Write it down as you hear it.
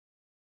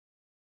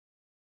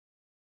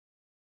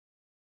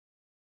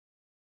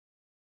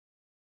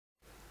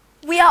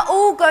We are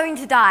all going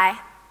to die.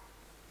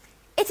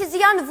 It is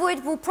the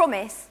unavoidable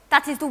promise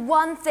that is the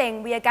one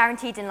thing we are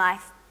guaranteed in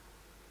life: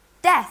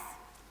 death.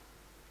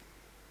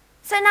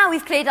 So now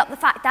we've cleared up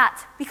the fact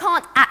that we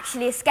can't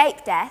actually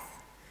escape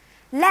death,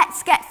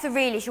 let's get to the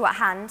real issue at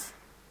hand: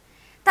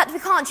 that we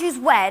can't choose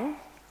when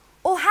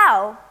or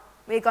how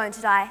we're going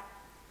to die.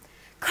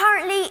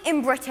 Currently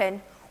in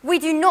Britain, we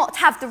do not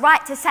have the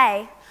right to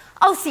say,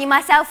 "I'll see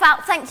myself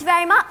out, thank you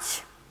very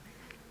much."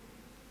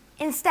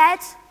 Instead,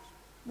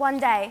 one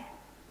day,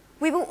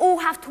 we will all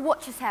have to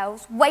watch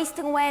ourselves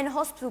wasting away in a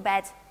hospital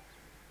bed,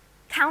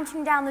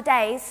 counting down the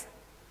days,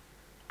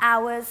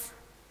 hours,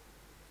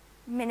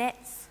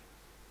 minutes,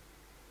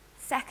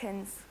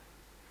 seconds,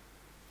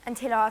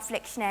 until our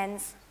affliction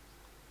ends.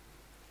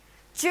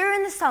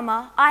 During the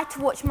summer, I had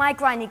to watch my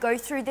granny go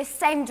through this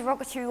same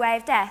derogatory way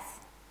of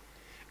death,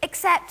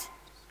 except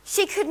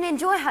she couldn't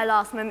enjoy her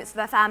last moments with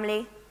her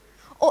family,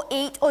 or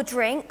eat or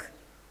drink,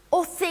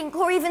 or think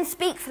or even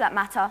speak for that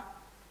matter,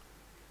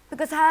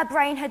 because her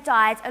brain had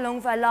died along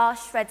with her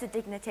last shreds of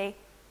dignity.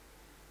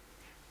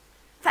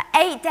 For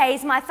 8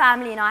 days, my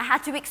family and I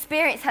had to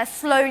experience her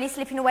slowly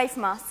slipping away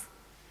from us,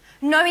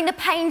 knowing the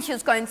pain she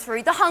was going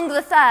through, the hunger,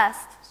 the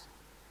thirst,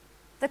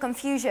 the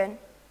confusion,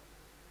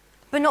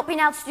 but not being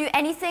able to do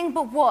anything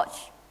but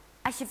watch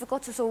as she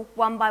forgot us all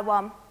one by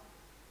one.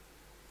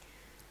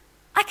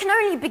 I can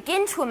only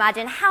begin to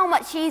imagine how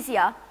much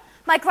easier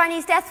my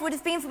granny's death would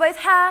have been for both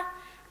her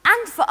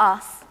and for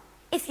us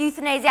if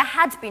euthanasia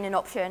had been an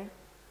option.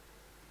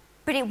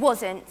 But it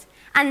wasn't,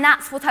 and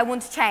that's what I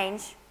want to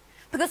change,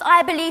 because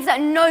I believe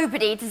that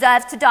nobody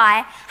deserves to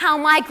die how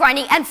my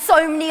granny and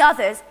so many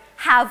others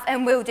have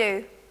and will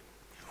do.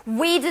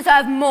 We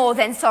deserve more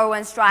than sorrow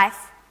and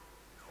strife.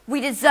 We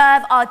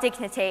deserve our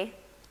dignity.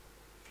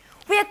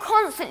 We are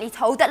constantly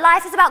told that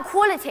life is about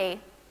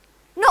quality,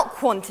 not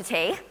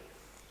quantity.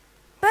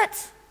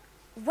 But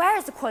where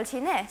is the quality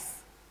in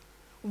this?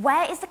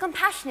 Where is the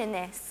compassion in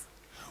this?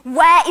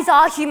 Where is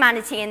our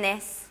humanity in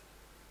this?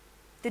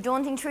 The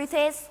daunting truth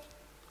is,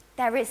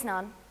 there is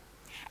none.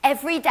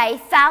 Every day,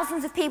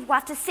 thousands of people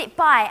have to sit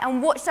by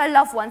and watch their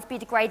loved ones be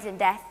degraded in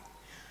death,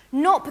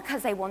 not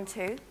because they want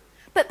to,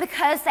 but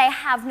because they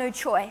have no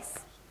choice.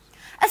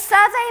 A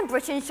survey in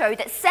Britain showed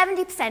that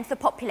 70% of the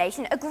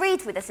population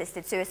agreed with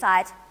assisted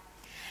suicide.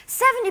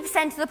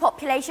 70% of the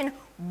population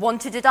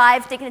wanted to die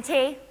with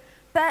dignity,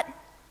 but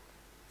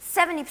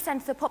 70%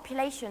 of the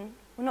population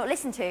were not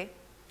listened to.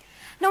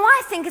 Now,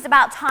 I think it's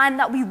about time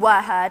that we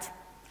were heard.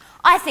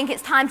 I think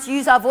it's time to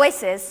use our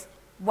voices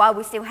while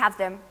we still have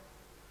them.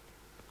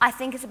 I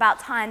think it's about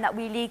time that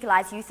we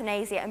legalise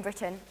euthanasia in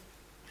Britain.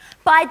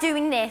 By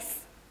doing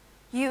this,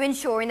 you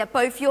ensuring that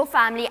both your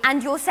family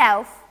and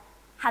yourself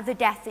have the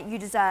death that you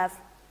deserve.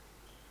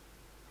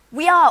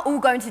 We are all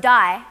going to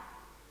die,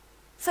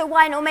 so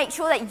why not make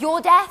sure that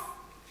your death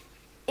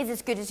is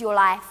as good as your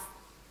life?